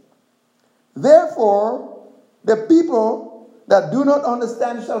verse. Therefore, the people that do not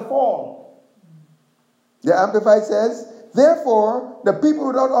understand shall fall. The Amplified says, therefore, the people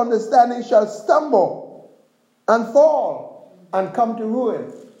without understanding shall stumble and fall and come to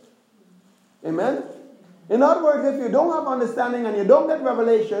ruin. Amen? In other words, if you don't have understanding and you don't get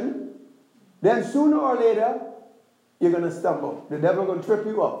revelation, then sooner or later, you're going to stumble. The devil is going to trip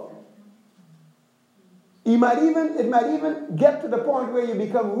you up. It might even get to the point where you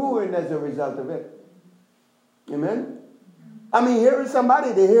become ruined as a result of it. Amen? I mean, here is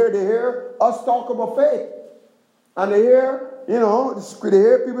somebody, they hear us talk about faith. And they hear, they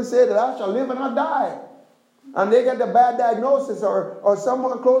hear people say that I shall live and not die. And they get the bad diagnosis, or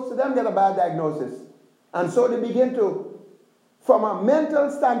someone close to them get a bad diagnosis. And so they begin to, from a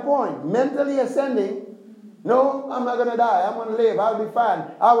mental standpoint, mentally ascending, no, I'm not going to die. I'm going to live. I'll be fine.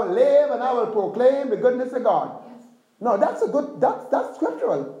 I will live and I will proclaim the goodness of God. Yes. No, that's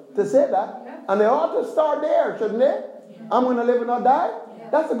scriptural to say that. Yes. And they ought to start there, shouldn't they? Yes. I'm going to live and not die. Yes.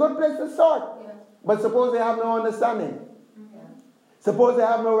 That's a good place to start. Yes. But suppose they have no understanding. Yes. Suppose they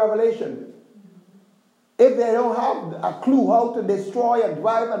have no revelation. If they don't have a clue how to destroy and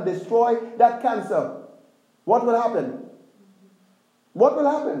drive and destroy that cancer, what will happen? What will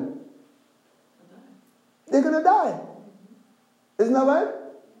happen? They're going to die. Isn't that right?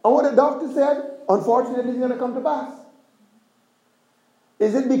 And what the doctor said, unfortunately, is going to come to pass.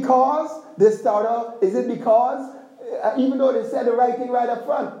 Is it because they start off, is it because, even though they said the right thing right up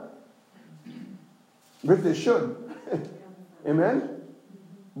front, which they should, amen?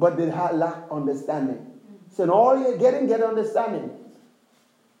 But they lack understanding. So in all you're getting, get understanding.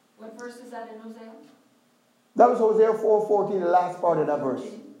 What verse is that in Hosea? That was Hosea 4:14, the last part of that verse.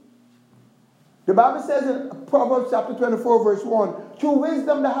 The Bible says in Proverbs chapter 24, verse 1, through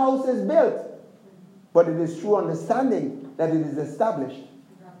wisdom the house is built, but it is through understanding that it is established.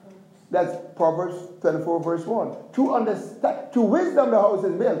 That's Proverbs 24, verse 1. Through wisdom the house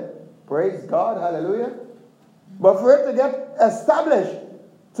is built. Praise God, hallelujah. But for it to get established,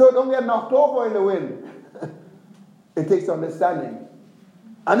 so it don't get knocked over in the wind, it takes understanding.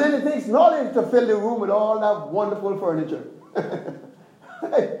 And then it takes knowledge to fill the room with all that wonderful furniture.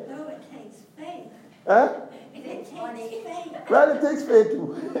 No, it takes faith. Huh? It takes faith. Well, it takes faith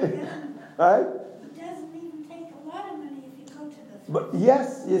too. Right? It doesn't even take a lot of money if you go to the... But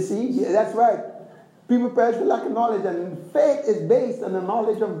yes, you see, yeah, that's right. People perish for lack of knowledge, and faith is based on the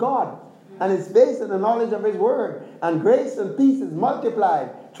knowledge of God. And it's based on the knowledge of His Word. And grace and peace is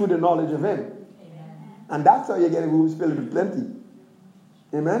multiplied through the knowledge of Him. Amen. And that's how you get rooms filled with plenty.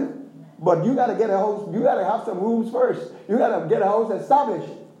 Amen? But you got to get a house, you got to have some rooms first. You got to get a house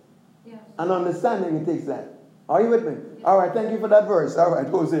established. Yes. And understanding it takes that. Are you with me? Yes. All right, thank you for that verse. All right,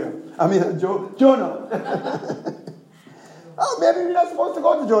 Hosea. Jonah. Oh, maybe we're not supposed to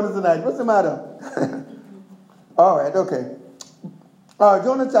go to Jonah tonight. What's the matter? All right, okay.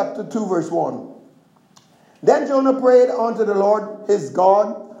 Jonah chapter 2, verse 1. Then Jonah prayed unto the Lord his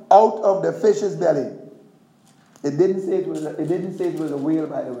God out of the fish's belly. It didn't say it was a whale,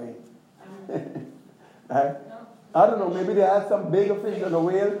 by the way. Right? I don't know. Maybe they had some bigger fish than a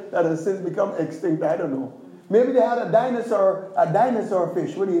whale that has since become extinct. I don't know. Maybe they had a dinosaur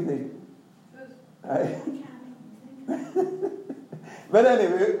fish. What do you think? Right? But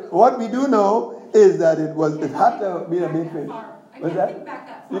anyway, what we do know is that it had to be a big fish. What's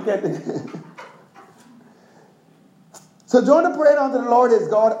that? You can't think. So Jonah prayed unto the Lord his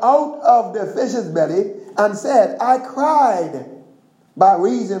God out of the fish's belly and said, I cried by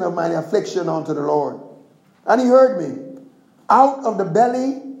reason of mine affliction unto the Lord. And he heard me. Out of the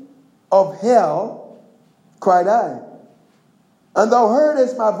belly of hell cried I. And thou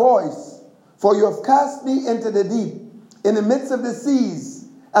heardest my voice, for you have cast me into the deep, in the midst of the seas,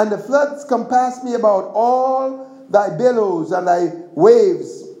 and the floods compassed me about. All thy billows and thy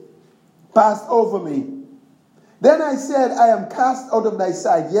waves passed over me. Then I said, I am cast out of thy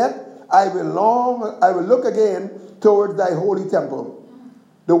sight, yet I will look again towards thy holy temple.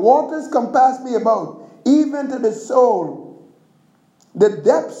 The waters compassed me about, even to the soul. The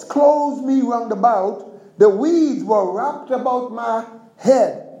depths closed me round about. The weeds were wrapped about my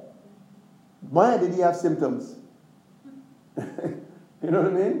head. Why did he have symptoms? You know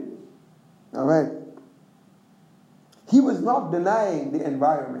what I mean? All right. He was not denying the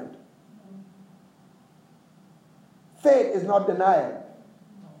environment. Faith is not denial.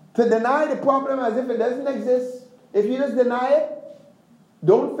 To deny the problem as if it doesn't exist, if you just deny it,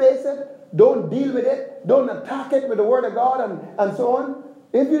 don't face it, don't deal with it, don't attack it with the word of God and so on.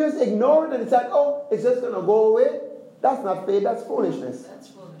 If you just ignore it and it's like, oh, it's just going to go away, that's not faith, that's foolishness. That's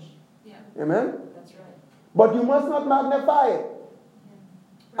foolish. Yeah. Amen? That's right. But you must not magnify it.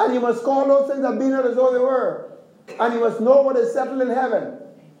 Yeah. And you must call those things that be not as though they were. And you must know what is settled in heaven.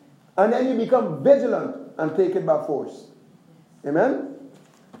 And then you become vigilant and take it by force. Amen?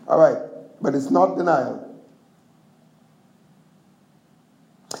 All right. But it's not denial.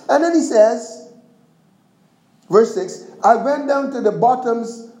 And then he says, verse 6, I went down to the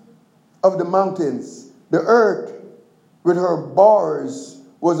bottoms of the mountains. The earth with her bars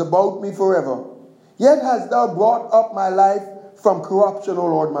was about me forever. Yet hast thou brought up my life from corruption, O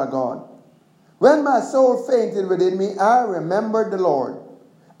Lord my God. When my soul fainted within me, I remembered the Lord,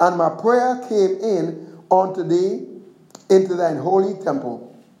 and my prayer came in unto thee into thine holy temple.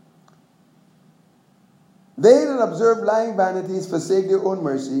 They that observe lying vanities forsake their own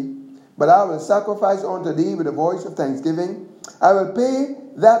mercy, but I will sacrifice unto thee with a voice of thanksgiving. I will pay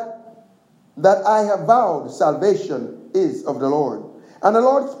that I have vowed. Salvation is of the Lord. And the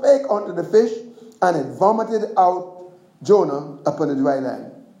Lord spake unto the fish, and it vomited out Jonah upon the dry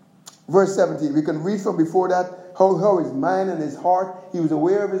land. Verse 17, we can read from before that how his mind and his heart, he was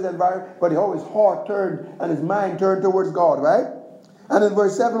aware of his environment, but how his heart turned and his mind turned towards God, right? And in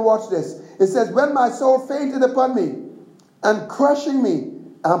verse 7, watch this. It says, when my soul fainted upon me and crushing me,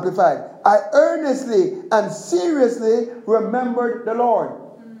 amplified, I earnestly and seriously remembered the Lord.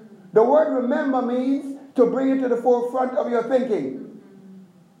 The word remember means to bring it to the forefront of your thinking.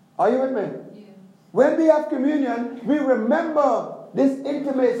 Are you with me? Yeah. When we have communion, we remember this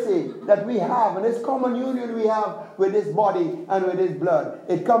intimacy that we have and this common union we have with this body and with this blood.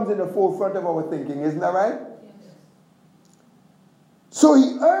 It comes in the forefront of our thinking. Isn't that right? Yes. So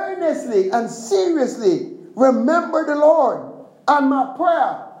he earnestly and seriously remembered the Lord and my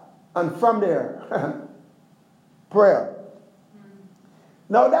prayer. And from there, prayer.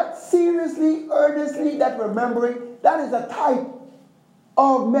 Now that seriously, earnestly, that remembering, that is a type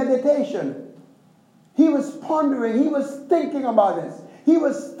of meditation. He was pondering, he was thinking about this. He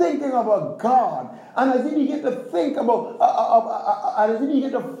was thinking about God. And as he began to think about, and as he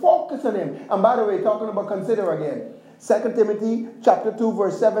began to focus on him. And by the way, talking about consider again. 2 Timothy chapter 2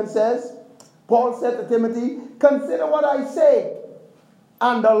 verse 7 says, Paul said to Timothy, consider what I say,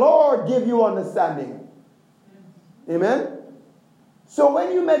 and the Lord give you understanding. Amen? So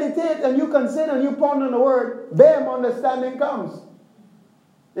when you meditate and you consider and you ponder on the word, bam, understanding comes.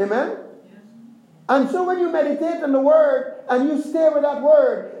 Amen? And so when you meditate on the word and you stay with that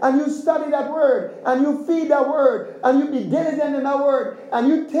word and you study that word and you feed that word and you be diligent in that word and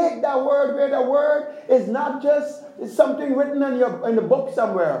you take that word where the word is not just something written in the book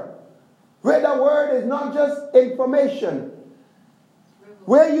somewhere. Where the word is not just information.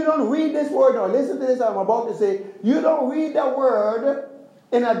 Where you don't read this word, or listen to this I'm about to say, you don't read the word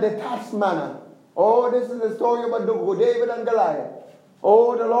in a detached manner. Oh, this is the story about David and Goliath.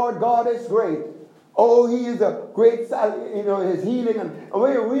 Oh, the Lord God is great. Oh, he is a great, his healing. And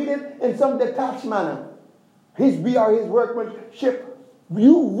when you read it in some detached manner, his workmanship,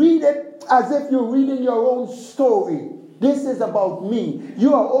 you read it as if you're reading your own story. This is about me.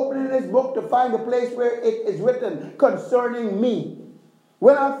 You are opening this book to find a place where it is written concerning me.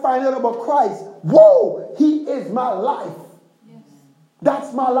 When I find out about Christ, whoa, he is my life. Yes.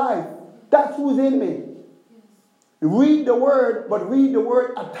 That's my life. That's who's in me. Yes. Read the word, but read the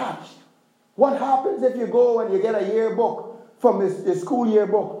word attached. What happens if you go and you get a yearbook from the school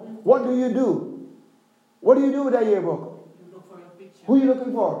yearbook? What do you do? What do you do with that yearbook? You look for your picture. Who are you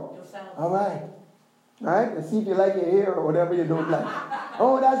looking for? Yourself. All right. All right, and see if you like your hair or whatever you don't like.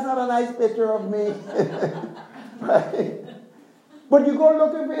 Oh, that's not a nice picture of me. Right? But you go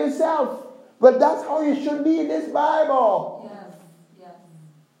looking for yourself. But that's how you should be in this Bible. Yes, yes.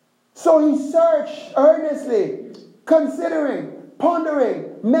 So he searched earnestly, considering,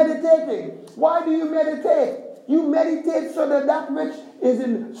 pondering, meditating. Why do you meditate? You meditate so that that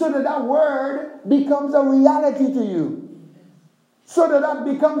word becomes a reality to you. So that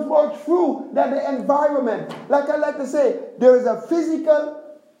becomes more true than the environment. Like I like to say, there is a physical,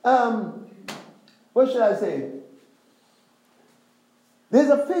 what should I say? There's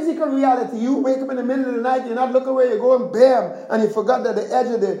a physical reality. You wake up in the middle of the night, you're not looking where you're going, bam, and you forgot that the edge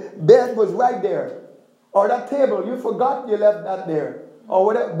of the bed was right there. Or that table, you forgot you left that there. Or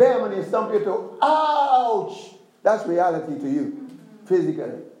whatever, bam, and you stump your toe. Ouch! That's reality to you,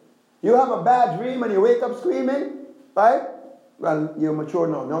 physically. You have a bad dream and you wake up screaming, right? Well, you're mature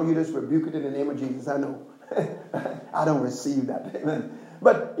now. Now you just rebuke it in the name of Jesus. I know. I don't receive that. Amen.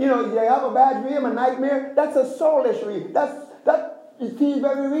 But, you have a bad dream, a nightmare. That's a soulish dream. That feels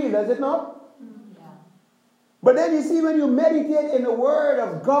very real, does it not? Yeah. But then you see when you meditate in the Word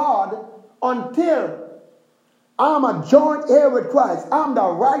of God until I'm a joint heir with Christ. I'm the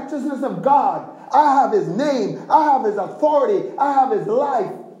righteousness of God. I have His name. I have His authority. I have His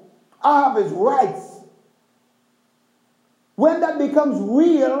life. I have His rights. When that becomes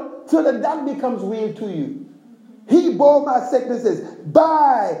real, so that becomes real to you. He bore my sicknesses.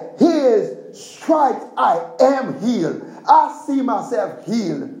 By His stripes I am healed. I see myself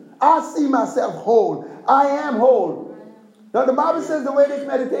healed. I see myself whole. I am whole. Now the Bible says the way this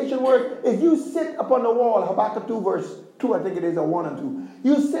meditation works is you sit upon the wall. Habakkuk 2 verse 2, I think it is, or 1 and 2.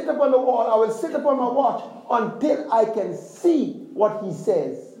 You sit upon the wall. I will sit upon my watch until I can see what He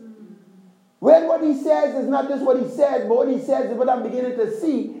says. When what He says is not just what He says, but what He says is what I'm beginning to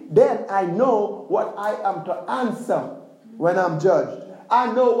see, then I know what I am to answer when I'm judged.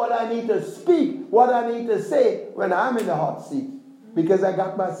 I know what I need to speak, what I need to say when I'm in the hot seat. Because I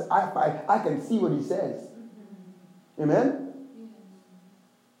can see what He says. Amen?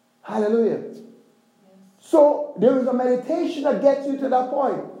 Hallelujah. So there is a meditation that gets you to that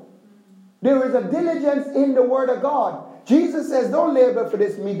point. There is a diligence in the Word of God. Jesus says, don't labor for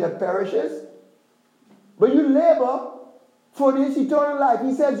this meat that perishes, but you labor for this eternal life.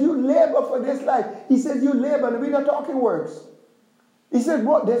 He says, you labor for this life. He says, you labor, and we're not talking works. He said,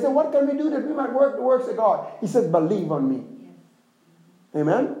 they said, what can we do that we might work the works of God? He says, believe on me.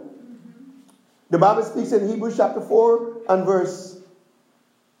 Amen? Mm-hmm. The Bible speaks in Hebrews chapter 4 and verse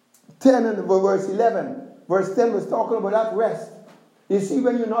 10 and verse 11. Verse 10 was talking about that rest. You see,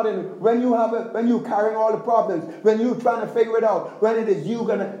 when you're carrying all the problems, when you're trying to figure it out,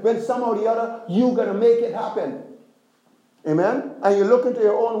 when somehow or the other, you're gonna make it happen. Amen? And you look into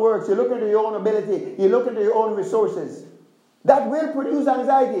your own works, you look into your own ability, you look into your own resources. That will produce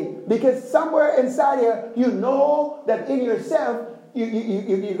anxiety, because somewhere inside here, you know that in yourself,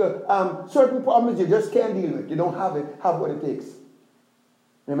 you got certain problems you just can't deal with. You don't have what it takes.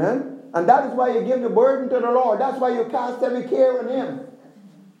 Amen? And that is why you give the burden to the Lord. That's why you cast every care on Him.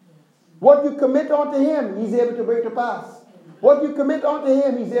 What you commit unto Him, He's able to bring to pass. What you commit unto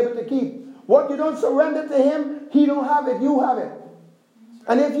Him, He's able to keep. What you don't surrender to Him, He don't have it, you have it.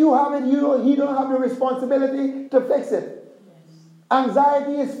 And if you have it, He don't have the responsibility to fix it.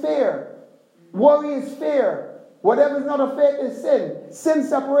 Anxiety is fear. Worry is fear. Whatever is not of faith is sin. Sin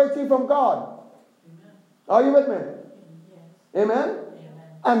separates you from God. Are you with me? Amen?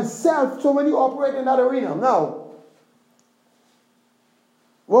 And self, so when you operate in that arena, now,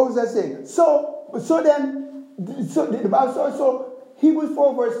 what was I saying? So Hebrews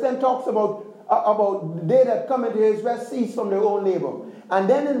 4 verse 10 talks about they that come into His rest cease from their own labor. And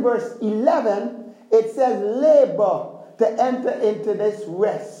then in verse 11, it says labor to enter into this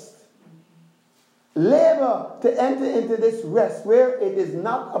rest. Labor to enter into this rest where it is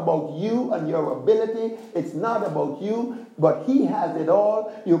not about you and your ability. It's not about you, but He has it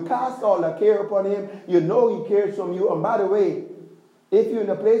all. You cast all the care upon Him. You know He cares from you. And by the way, if you're in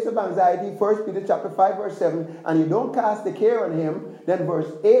a place of anxiety, 1 Peter chapter 5 verse 7, and you don't cast the care on Him, then verse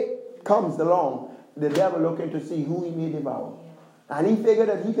 8 comes along. The devil looking to see who he may devour. And he figured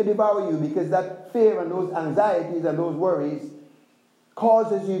that he could devour you because that fear and those anxieties and those worries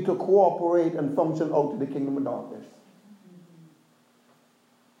causes you to cooperate and function out to the kingdom of darkness.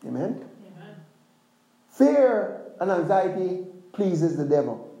 Amen? Amen. Fear and anxiety pleases the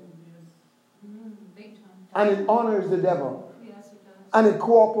devil. Big time. And it honors the devil. Yes, it does. And it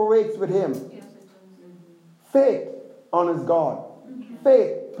cooperates with him. Yes, it does. Faith honors God.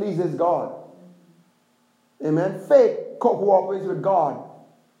 Faith pleases God. Amen? Faith cooperates with God.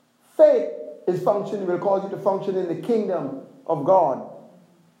 Faith is functioning, will cause you to function in the kingdom of God.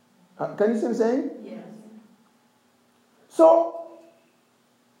 Can you see what I'm saying? Yes.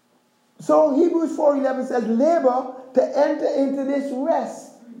 So Hebrews 4:11 says, labor to enter into this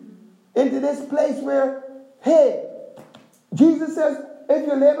rest, into this place where, hey, Jesus says, if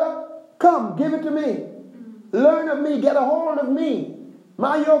you labor, come, give it to me. Learn of me, get a hold of me.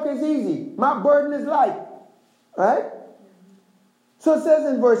 My yoke is easy, my burden is light. Right? So it says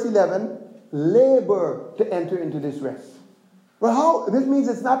in verse 11, labor to enter into this rest. Well, how? This means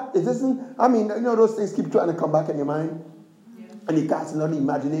it isn't, I mean, you know, those things keep trying to come back in your mind. Yeah. And you're casting on the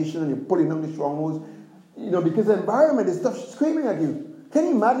imagination and you're putting on the strongholds. You know, because the environment is stuff screaming at you. Can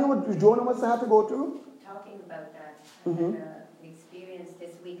you imagine what Jonah must have to go through? Talking about that, I had an experience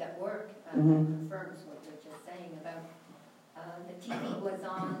this week at work confirms what you're just saying about the TV was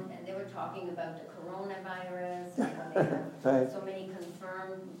on and they were talking about the coronavirus. And they have so many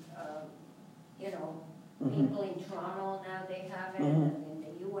confirmed, people in Toronto now they have it, and in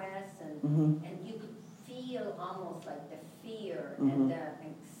the U.S. and you could feel almost like the fear and the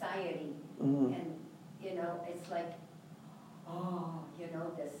anxiety, and it's like,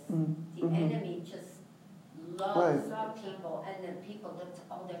 the enemy just loves people, and the people, that's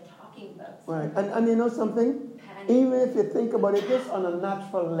all they're talking about. Right, and you know something? Panic. Even if you think about it just on a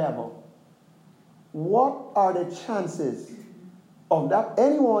natural level, what are the chances of that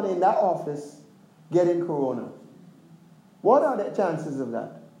anyone in that office getting corona? What are the chances of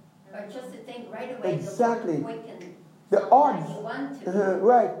that? Or just to think right away, exactly. The odds.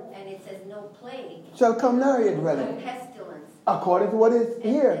 Right. And it says no plague. Shall come nigh your dwelling. No pestilence. According to what is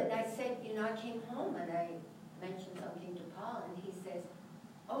here. And I said, I came home and I mentioned something to Paul and he says,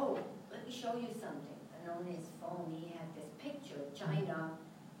 oh, let me show you something. And on his phone he had this picture of China.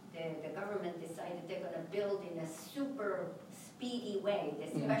 The government decided they're going to build in a super speedy way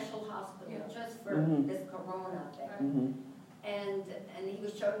this special hospital just for this corona thing. And he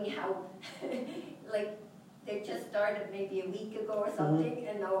was showing me how like they just started maybe a week ago or something,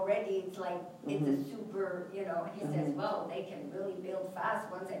 and already it's like it's a super, and he says, well, they can really build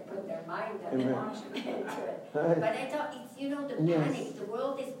fast once they put their mind into it. But I thought it's the panic, the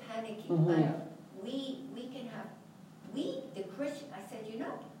world is panicking, but we can have the Christian. I said,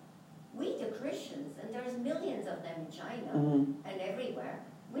 we the Christians, and there's millions of them in China and everywhere,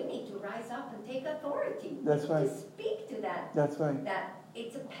 we need to rise up and take authority. That's right. To speak to that. That's right. That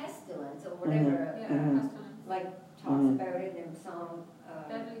it's a pestilence or whatever. Like talks about it in Psalm.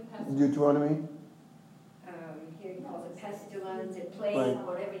 Deuteronomy. Here he calls it pestilence, a plague,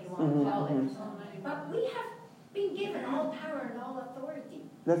 whatever you want to call it. But we have been given all power and all authority.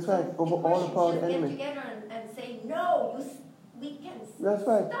 That's right. Over all the power of the enemy. Get together and say no. We can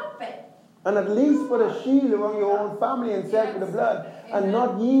stop it. And at least put a shield around your own family and self with the blood. And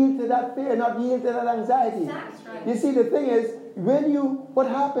not yield to that fear, not yield to that anxiety. Right. You see, the thing is, what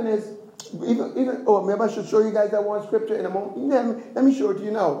happened is, maybe I should show you guys that one scripture in a moment. Let me show it to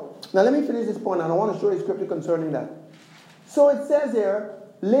you now. Now let me finish this point, and I want to show you scripture concerning that. So it says here,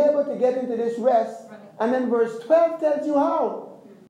 labor to get into this rest. And then verse 12 tells you how.